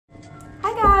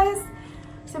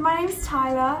my name's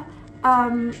Tyler.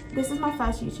 This is my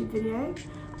first YouTube video.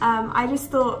 I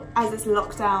just thought, as it's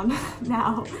lockdown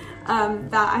now,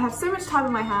 that I have so much time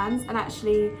on my hands, and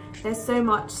actually there's so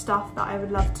much stuff that I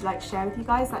would love to like share with you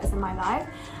guys that is in my life.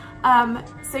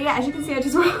 So yeah, as you can see, I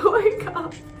just woke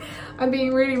up. I'm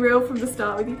being really real from the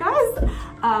start with you guys.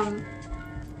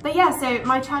 But yeah, so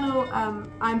my channel,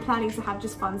 I'm planning to have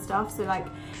just fun stuff, so like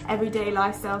everyday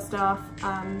lifestyle stuff,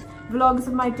 vlogs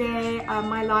of my day,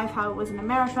 my life, how it was in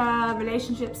America,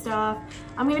 relationship stuff.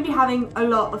 I'm going to be having a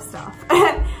lot of stuff.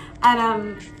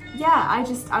 And yeah,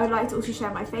 I would like to also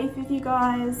share my faith with you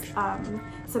guys,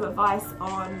 some advice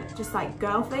on just like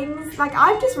girl things. Like,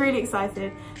 I'm just really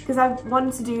excited because I've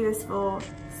wanted to do this for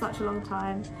such a long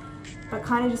time, but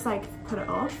kind of just like put it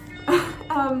off.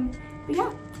 But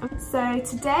yeah. So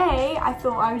today I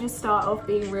thought I would just start off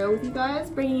being real with you guys,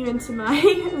 bringing you into my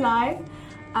life.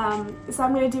 So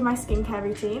I'm going to do my skincare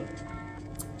routine,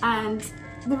 and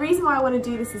the reason why I want to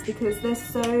do this is because there's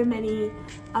so many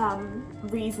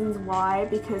reasons why.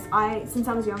 Because since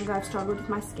I was younger, I've struggled with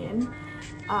my skin,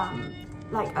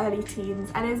 like early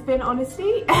teens, and it's been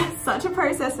honestly such a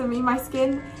process for me. My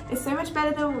skin is so much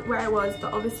better than where it was,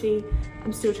 but obviously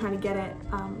I'm still trying to get it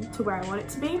to where I want it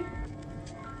to be.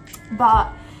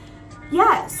 But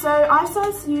yeah, so I've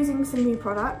started using some new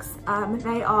products.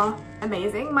 They are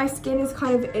amazing. My skin is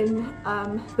kind of in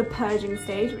the purging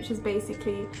stage, which is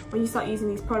basically when you start using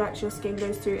these products, your skin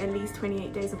goes through at least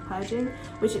 28 days of purging,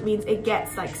 which it means it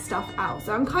gets like stuff out.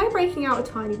 So I'm kind of breaking out a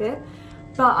tiny bit.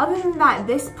 But other than that,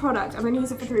 this product, I'm going to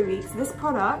use it for 3 weeks. This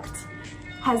product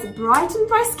has brightened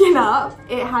my skin up.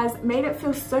 It has made it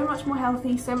feel so much more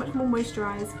healthy, so much more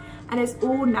moisturized, and it's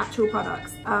all natural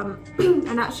products.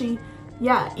 And actually,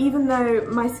 yeah, even though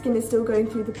my skin is still going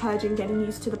through the purging, getting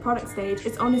used to the product stage,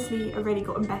 it's honestly already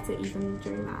gotten better even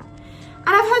during that. And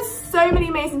I've heard so many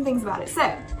amazing things about it. So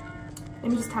let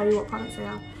me just tell you what products they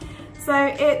are. So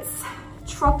it's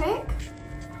Tropic,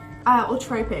 or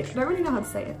Tropic, I don't really know how to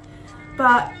say it.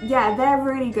 But yeah, they're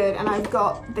really good, and I've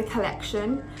got the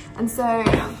collection. And so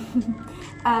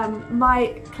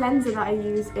my cleanser that I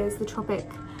use is the Tropic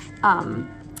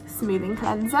smoothing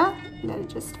cleanser. Let it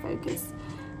just focus.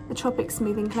 The Tropic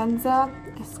smoothing cleanser.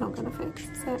 It's not going to focus,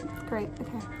 so great,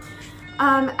 okay.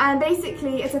 And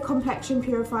basically it's a complexion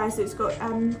purifier, so it's got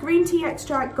green tea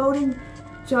extract, golden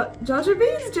jojoba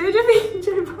beans,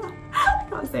 I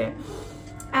can't say it,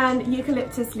 and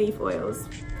eucalyptus leaf oils.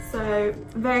 So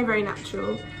very, very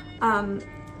natural.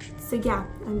 So yeah,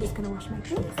 I'm just gonna wash my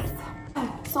face.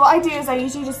 So what I do is I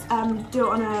usually just do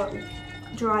it on a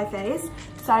dry face.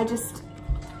 So I just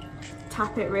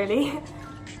tap it really.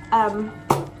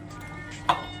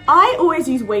 I always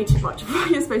use way too much of what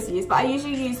you're supposed to use, but I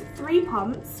usually use 3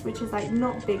 pumps, which is like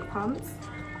not big pumps,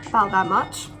 about that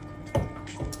much.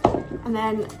 And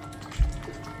then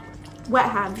wet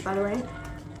hands, by the way.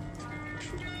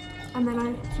 And then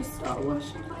I just start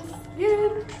washing my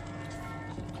skin.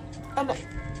 And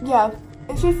yeah,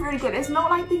 it's just really good. It's not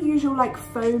like the usual like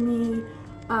foamy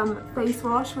face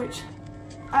wash, which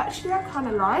actually I kind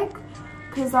of like,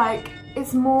 because like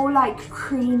it's more like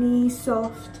creamy,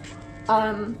 soft,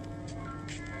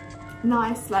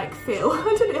 nice like feel.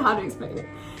 I don't know how to explain it.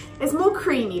 It's more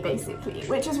creamy basically,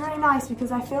 which is really nice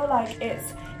because I feel like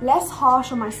it's less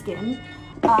harsh on my skin.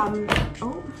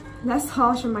 Less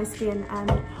harsh on my skin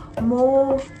and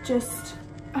more just,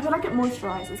 I feel like it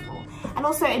moisturizes more. And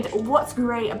also what's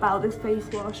great about this face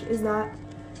wash is that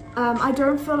I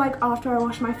don't feel like after I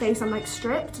wash my face I'm like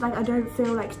stripped. Like, I don't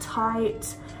feel like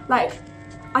tight. Like,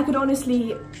 I could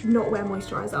honestly not wear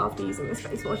moisturizer after using this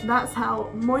face wash. That's how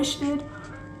moistured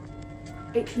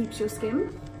it keeps your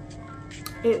skin.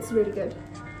 It's really good.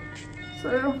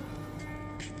 So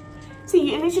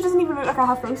see, it literally doesn't even look like I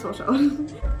have face wash on.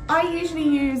 I usually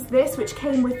use this, which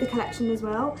came with the collection as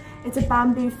well. It's a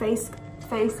bamboo face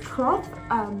cloth.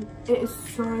 It is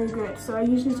so good. So I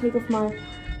usually take off my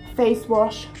face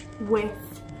wash with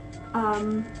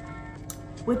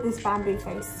this bamboo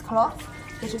face cloth,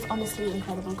 which is honestly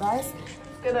incredible, guys.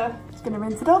 Just gonna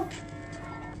rinse it off.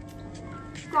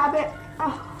 Dab it.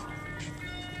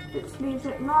 Just leaves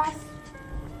it nice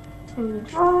and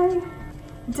dry.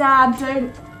 Dab,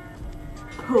 don't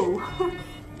pull.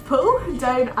 Pull,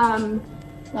 don't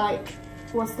like,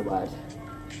 what's the word?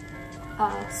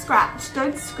 Scratch.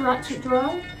 Don't scratch it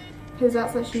dry, because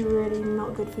that's actually really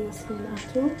not good for your skin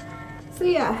at all. So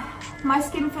yeah, my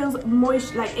skin feels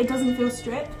moist, like it doesn't feel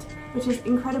stripped, which is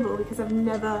incredible because I've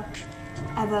never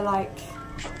ever like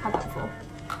had that before.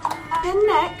 And then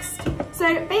next,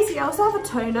 so basically I also have a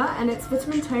toner, and it's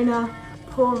Vitamin Toner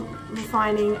Pore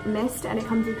Refining Mist, and it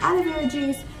comes with aloe vera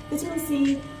juice, vitamin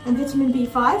C and vitamin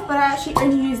B5, but I actually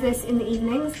only use this in the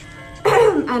evenings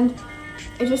and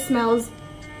it just smells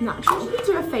natural. I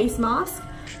do a face mask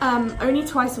only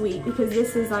twice a week because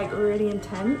this is like really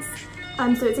intense.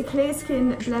 So it's a clear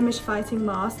skin blemish fighting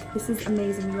mask. This is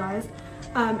amazing, you guys.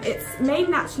 It's made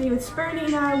naturally with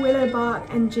spirulina, willow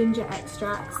bark and ginger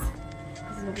extracts.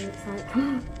 This is what it looks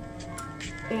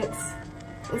like.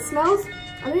 It smells,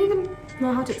 I don't even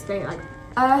know how to explain it, like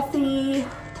earthy,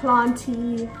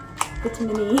 planty,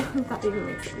 vitamin-y, if that even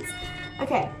makes sense.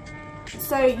 Okay,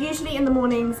 so usually in the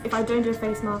mornings, if I don't do a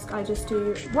face mask, I just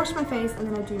do wash my face and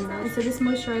then I do that. So this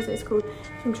moisturiser is called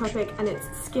from Tropic and it's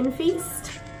Skin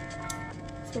Feast.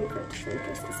 So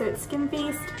it's Skin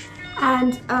Feast,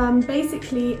 and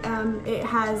basically it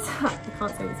has, I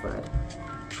can't say this word,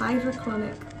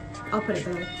 hydrochloric, I'll put it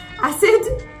below, acid,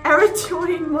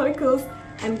 erythroid molecules,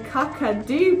 and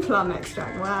kakadu plum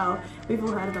extract. Wow, we've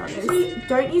all heard about this. Actually,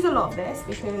 don't use a lot of this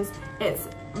because it's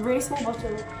a really small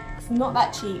bottle, it's not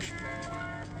that cheap.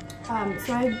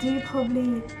 So I do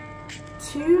probably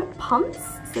 2 pumps,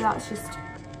 so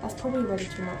that's probably really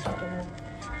too much, I don't know.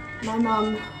 My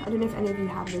mum, I don't know if any of you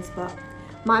have this, but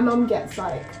my mum gets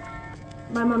like,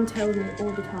 my mum tells me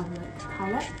all the time, like,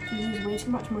 Pilot, you use way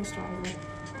too much moisturiser.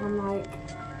 And I'm like,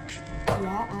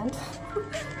 yeah, and?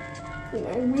 You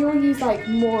know, we all use like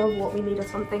more of what we need or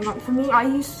something. Like for me, I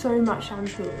use so much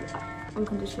shampoo and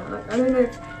conditioner. Like I don't know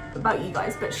about you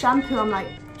guys, but shampoo, I'm like,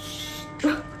 shh.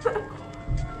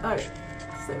 Oh,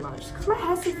 so much. Because my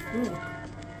hair's so thick.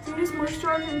 So you just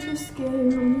moisturise it into your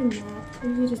skin on your neck. I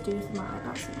usually just do this with my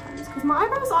eyebrows sometimes. Because my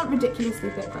eyebrows aren't ridiculously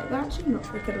thick, like they're actually not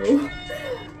thick at all.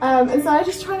 And so I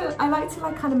just I like to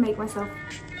like kind of make myself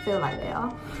feel like they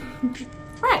are.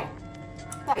 Right.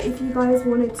 If you guys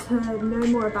wanted to know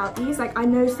more about these, like I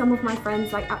know some of my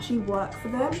friends like actually work for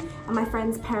them, and my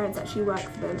friends' parents actually work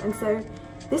for them, and so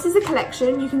this is a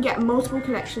collection. You can get multiple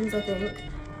collections, I think,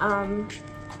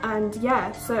 and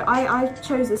yeah, so I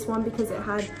chose this one because it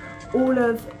had all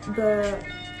of the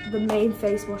main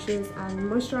face washes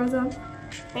and moisturizer.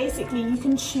 Basically, you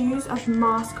can choose a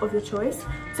mask of your choice.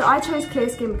 So I chose clear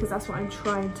skin because that's what I'm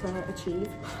trying to achieve.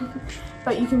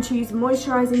 But you can choose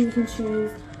moisturizing, you can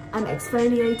choose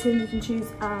exfoliating, you can choose,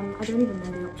 I don't even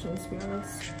know the options to be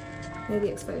honest. Maybe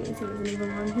exfoliating is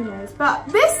another one, who knows. But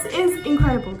this is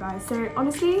incredible, guys. So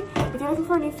honestly, if you're looking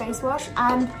for a new face wash,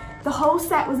 and the whole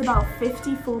set was about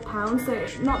 £54,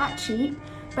 so not that cheap.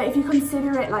 But if you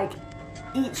consider it, like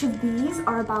each of these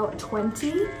are about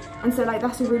 20, and so like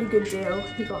that's a really good deal.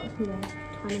 You got, you know,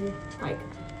 20, like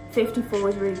 54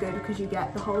 is really good because you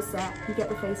get the whole set, you get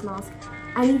the face mask,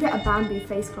 and you get a bamboo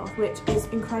face cloth, which is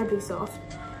incredibly soft.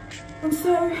 And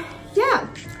so, yeah,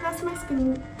 that's my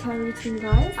skincare routine,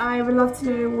 guys. I would love to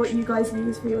know what you guys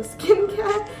use for your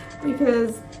skincare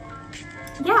because,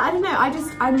 yeah, I don't know, I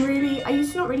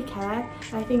used to not really care,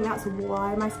 and I think that's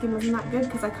why my skin wasn't that good,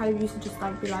 because I kind of used to just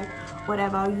like be like,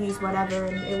 whatever, I'll use whatever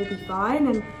and it will be fine.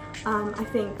 And I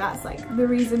think that's like the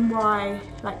reason why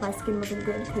like my skin wasn't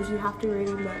good, because you have to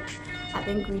really look at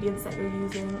the ingredients that you're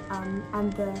using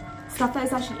and the stuff that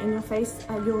is actually in your face,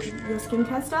 your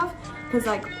skincare stuff, because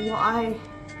like what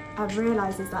I've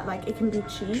realised is that like it can be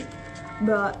cheap,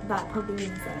 but that probably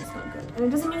means that it's not good. And it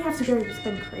doesn't mean you have to go and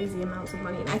spend crazy amounts of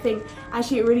money. And I think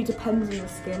actually it really depends on your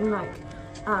skin. Like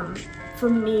for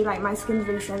me, like my skin's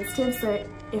really sensitive,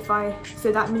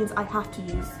 so that means I have to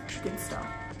use good stuff.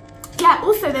 Yeah,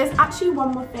 also there's actually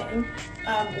one more thing.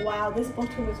 Wow, this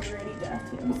bottle is really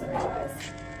dirty, I'm sorry guys.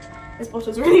 This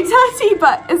bottle's really dirty,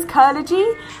 but it's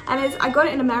Curligy, and I got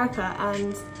it in America,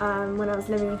 and when I was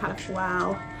living in California,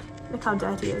 wow, look how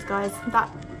dirty it is, guys.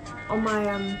 That on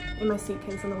my in my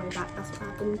suitcase on the way back, that's what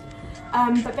happened.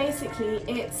 But basically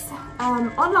it's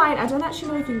online. I don't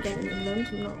actually know if you can get it in England,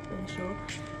 I'm not really sure,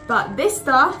 but this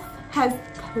stuff has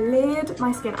cleared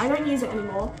my skin. I don't use it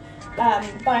anymore,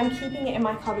 but I'm keeping it in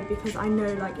my cupboard because I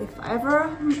know like if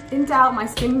ever in doubt my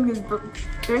skin is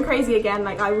going crazy again,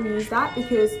 like I will use that,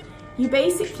 because you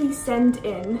basically send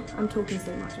in, I'm talking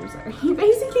so much, I'm sorry, you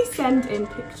basically send in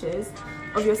pictures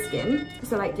of your skin,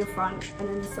 so like your front and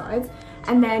then the sides,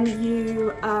 and then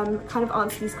you kind of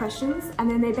answer these questions, and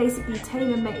then they basically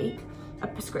tailor make a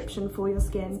prescription for your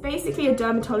skin. It's basically a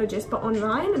dermatologist but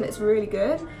online, and it's really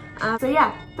good. So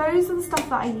yeah, those are the stuff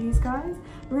that I use, guys.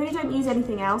 I really don't use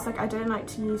anything else. Like I don't like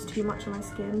to use too much on my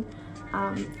skin.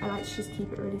 I like to just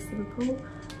keep it really simple.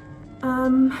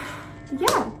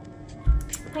 Yeah.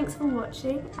 Thanks for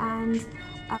watching, and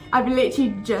I've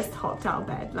literally just hopped out of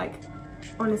bed. Like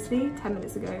honestly, 10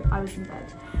 minutes ago I was in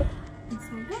bed. And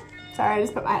so yeah. Sorry, I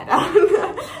just put my head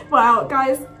down. Well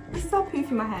guys, this is how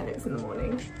poofy my hair looks in the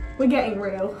morning. We're getting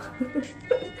real.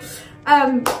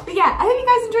 But yeah, I hope you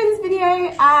guys enjoyed this video,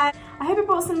 and I hope it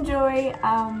brought some joy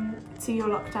to your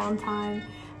lockdown time.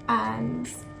 And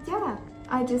yeah,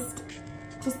 I just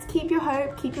keep your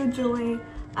hope, keep your joy.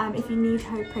 If you need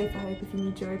hope, pray for hope. If you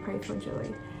need joy, pray for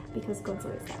joy, because God's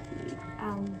always there for you.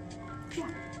 Yeah,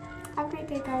 have a great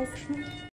day, guys.